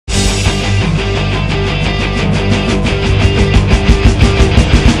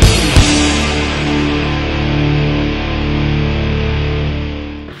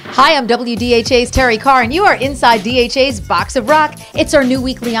Hi, I'm WDHA's Terrie Carr, and you are inside DHA's Box of Rock. It's our new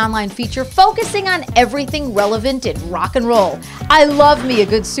weekly online feature focusing on everything relevant in rock and roll. I love me a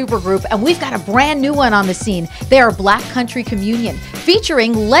good supergroup, and we've got a brand new one on the scene. They are Black Country Communion,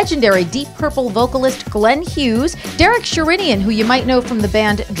 featuring legendary Deep Purple vocalist Glenn Hughes, Derek Sherinian, who you might know from the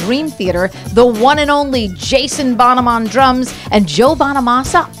band Dream Theater, the one and only Jason Bonham on drums, and Joe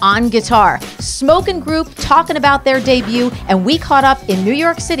Bonamassa on guitar. Smokin' group talking about their debut, and we caught up in New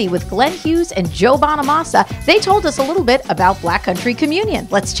York City with Glenn Hughes and Joe Bonamassa. They told us a little bit about Black Country Communion.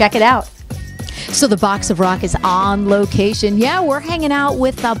 Let's check it out. So the Box of Rock is on location. Yeah, we're hanging out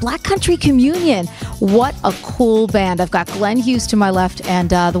with Black Country Communion. What a cool band. I've got Glenn Hughes to my left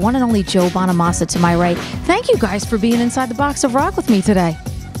and the one and only Joe Bonamassa to my right. Thank you guys for being inside the Box of Rock with me today.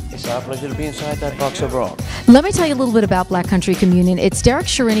 It's our pleasure to be inside that Box of Rock. Let me tell you a little bit about Black Country Communion. It's Derek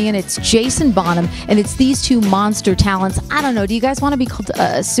Sherinian, it's Jason Bonham, and it's these two monster talents. I don't know, do you guys want to be called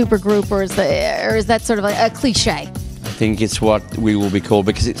a super group, or is that sort of a cliche? I think it's what we will be called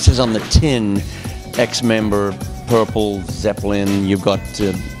because it says on the tin, ex-member, Purple, Zeppelin. You've got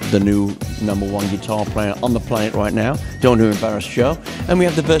the new #1 guitar player on the planet right now. Don't want to embarrass Joe. And we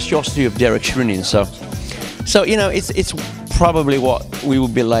have the virtuosity of Derek Sherinian. So you know, it's probably what we will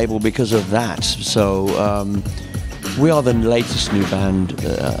be labeled because of that. So we are the latest new band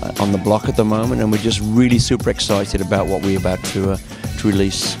on the block at the moment, and we're just really super excited about what we're about to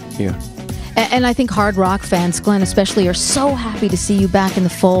release here. And I think hard rock fans, Glenn especially, are so happy to see you back in the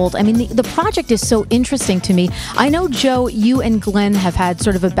fold. I mean, the project is so interesting to me. I know, Joe, you and Glenn have had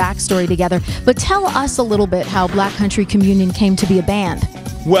sort of a backstory together, but tell us a little bit how Black Country Communion came to be a band.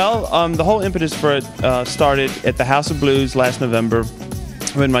 Well, the whole impetus for it started at the House of Blues last November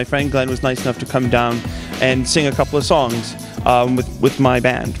when my friend Glenn was nice enough to come down and sing a couple of songs with my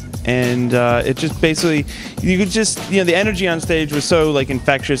band. And it just basically, you could just, you know, the energy on stage was so like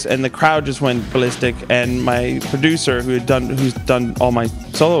infectious, and the crowd just went ballistic. And my producer, who's done all my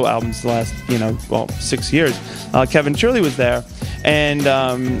solo albums the last, 6 years, Kevin Shirley, was there, and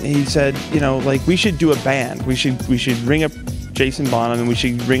he said, like, we should do a band. We should ring up Jason Bonham, and we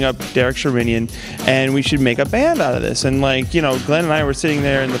should ring up Derek Sherinian, and we should make a band out of this. And like, Glenn and I were sitting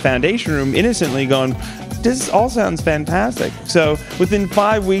there in the Foundation room innocently going, this all sounds fantastic. So within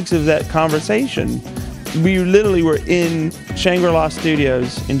 5 weeks of that conversation, we literally were in Shangri-La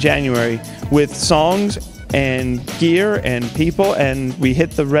Studios in January with songs and gear and people, and we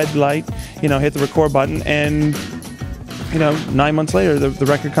hit the red light, hit the record button, and 9 months later the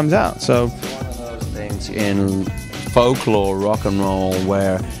record comes out. So one of those things in folklore rock and roll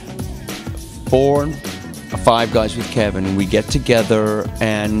where 4 or 5 guys with Kevin, we get together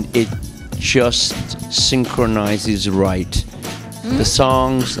and it just synchronizes right. The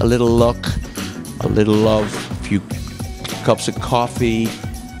songs, a little luck, a little love, a few cups of coffee,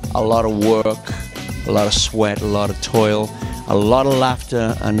 a lot of work, a lot of sweat, a lot of toil, a lot of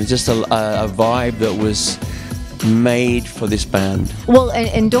laughter, and just a vibe that was made for this band. Well,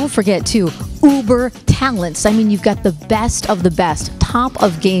 and don't forget too, uber talents. I mean, you've got the best of the best, top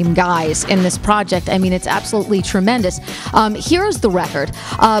of game guys in this project. I mean, it's absolutely tremendous. Here's the record.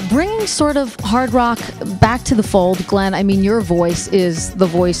 Bringing sort of hard rock back to the fold, Glenn. I mean, your voice is the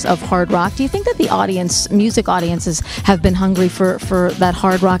voice of hard rock. Do you think that the music audiences have been hungry for that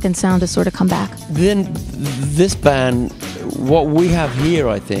hard rock and sound to sort of come back? Then this band, what we have here,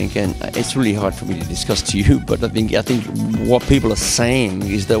 I think, and it's really hard for me to discuss to you, but I think what people are saying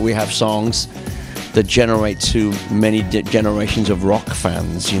is that we have songs that generate to many generations of rock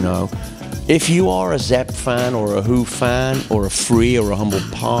fans. If you are a Zepp fan or a Who fan or a Free or a Humble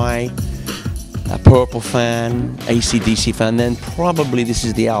Pie, a Purple fan, AC/DC fan, then probably this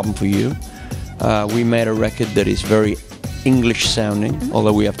is the album for you. We made a record that is very English sounding,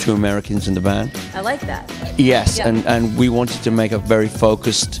 although we have 2 Americans in the band. I like that. Yes, yeah. and we wanted to make a very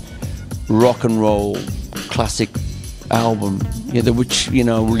focused rock and roll classic album, which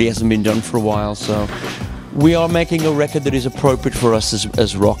really hasn't been done for a while. So we are making a record that is appropriate for us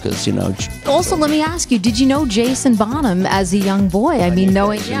as rockers. Also, let me ask you: did you know Jason Bonham as a young boy? I mean,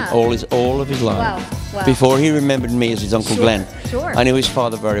 knowing all of his life. Wow. Before he remembered me as his Uncle Glenn. Sure. I knew his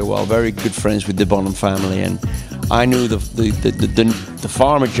father very well. Very good friends with the Bonham family, and I knew the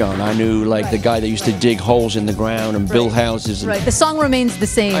farmer John. I knew the guy that used to dig holes in the ground and build houses. And the song remains the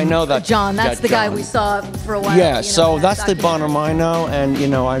same. I know that John. That's the guy John. we saw for a while. Yeah, so that's the Bonham I know, and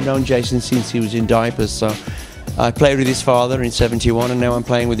I've known Jason since he was in diapers. So I played with his father in '71, and now I'm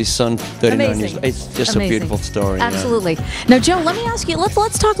playing with his son 39 years. It's just a beautiful story. Absolutely. Now, Joe, let me ask you.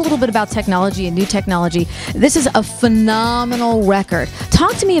 Let's talk a little bit about technology and new technology. This is a phenomenal record.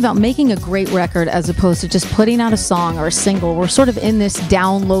 Talk to me about making a great record as opposed to just putting out a song or a single. We're sort of in this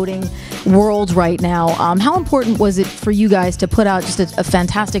downloading world right now. How important was it for you guys to put out just a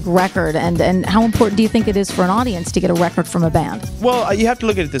fantastic record, and how important do you think it is for an audience to get a record from a band? Well, you have to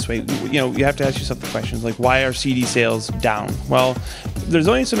look at it this way. You have to ask yourself the questions like, why are CD sales down? Well, there's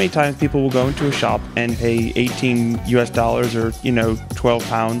only so many times people will go into a shop and pay $18 or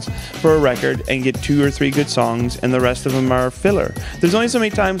 £12 for a record and get 2 or 3 good songs, and the rest of them are filler. There's only so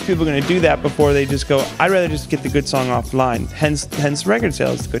many times people are going to do that before they just go, I'd rather just get the good song offline. Hence record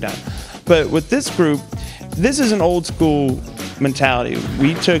sales go down. But with this group, this is an old school mentality.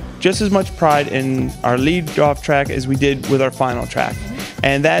 We took just as much pride in our lead off track as we did with our final track,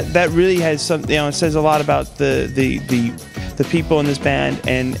 and that really has some. It says a lot about the people in this band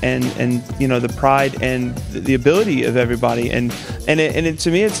and the pride and the ability of everybody, and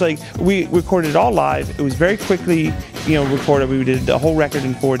to me it's like we recorded it all live. It was very quickly recorded. We did the whole record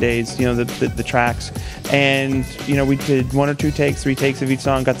in 4 days, the tracks, and we did 1 or 2 takes, 3 takes of each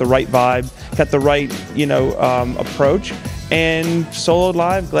song, got the right vibe, got the right approach, and soloed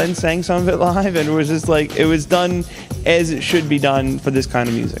live. Glenn sang some of it live, and it was just like it was done as it should be done for this kind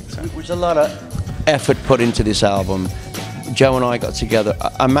of music. So. There was a lot of effort put into this album. Joe and I got together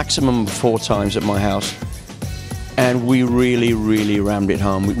a maximum of 4 times at my house, and we really, really rammed it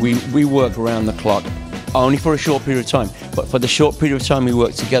home. We worked around the clock, only for a short period of time, but for the short period of time we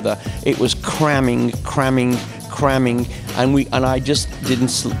worked together, it was cramming, and I just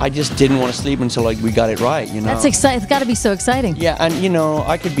didn't want to sleep until we got it right. That's exciting. It's got to be so exciting. Yeah, and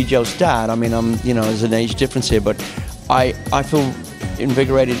I could be Joe's dad. I mean, there's an age difference here, but I feel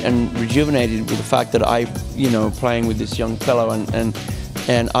invigorated and rejuvenated with the fact that playing with this young fellow,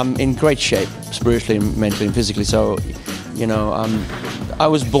 and I'm in great shape spiritually and mentally and physically. So I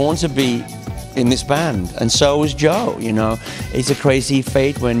was born to be in this band, and so was Joe. It's a crazy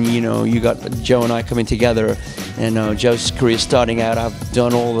fate when you got Joe and I coming together. Joe's career starting out, I've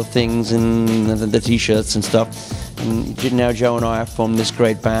done all the things and the t-shirts and stuff, and now Joe and I have formed this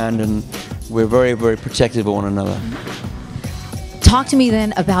great band, and we're very, very protective of one another. Talk to me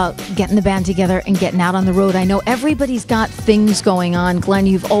then about getting the band together and getting out on the road. I know everybody's got things going on. Glenn,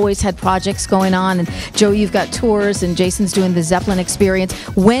 you've always had projects going on, and Joe, you've got tours, and Jason's doing the Zeppelin experience.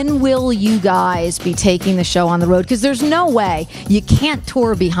 When will you guys be taking the show on the road? Because there's no way you can't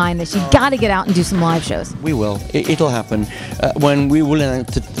tour behind this. You got to get out and do some live shows. We will. It'll happen. When we will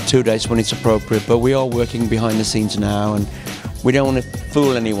announce the 2 dates when it's appropriate, but we are working behind the scenes now, and we don't want to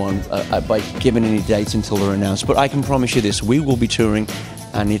fool anyone by giving any dates until they're announced. But I can promise you this, we will be touring,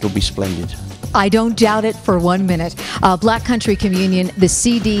 and it'll be splendid. I don't doubt it for 1 minute. Black Country Communion, the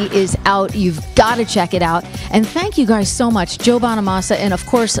CD is out. You've got to check it out. And thank you guys so much, Joe Bonamassa, and of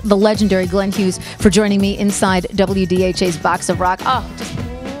course, the legendary Glenn Hughes, for joining me inside WDHA's Box of Rock. Oh, just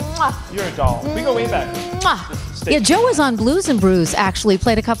mwah. You're a doll. We go way back. Mwah. Yeah, Joe was on Blues and Brews, actually.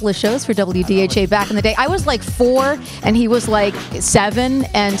 Played a couple of shows for WDHA back in the day. I was like 4, and he was like 7.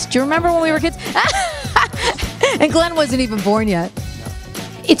 And do you remember when we were kids? And Glenn wasn't even born yet.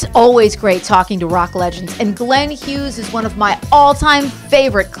 It's always great talking to rock legends, and Glenn Hughes is one of my all-time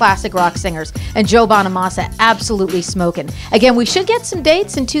favorite classic rock singers, and Joe Bonamassa absolutely smoking. Again, we should get some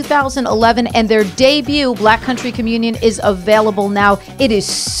dates in 2011, and their debut, Black Country Communion, is available now. It is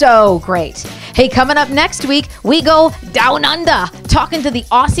so great. Hey, coming up next week, we go down under, talking to the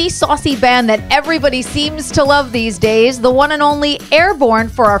Aussie saucy band that everybody seems to love these days, the one and only Airborne,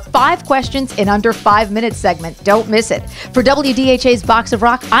 for our 5 questions in under 5 minutes segment. Don't miss it. For WDHA's Box of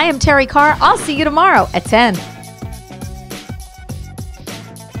Rock, I am Terrie Carr. I'll see you tomorrow at 10.